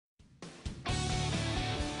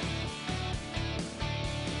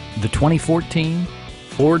the 2014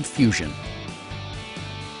 Ford Fusion.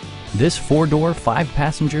 This four-door,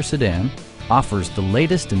 five-passenger sedan offers the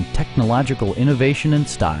latest in technological innovation and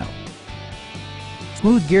style.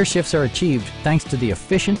 Smooth gear shifts are achieved thanks to the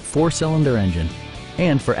efficient four-cylinder engine.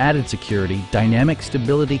 And for added security, dynamic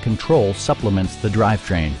stability control supplements the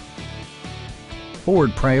drivetrain.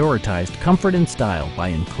 Ford prioritized comfort and style by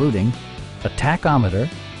including a tachometer,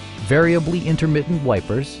 variably intermittent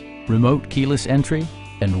wipers, remote keyless entry,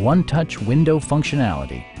 and one-touch window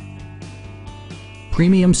functionality.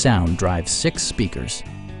 Premium sound drives 6 speakers,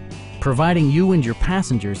 providing you and your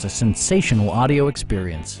passengers a sensational audio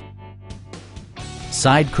experience.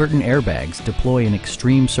 Side curtain airbags deploy in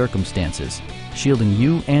extreme circumstances, shielding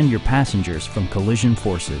you and your passengers from collision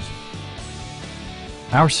forces.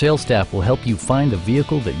 Our sales staff will help you find the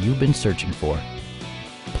vehicle that you've been searching for.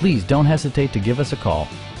 Please don't hesitate to give us a call.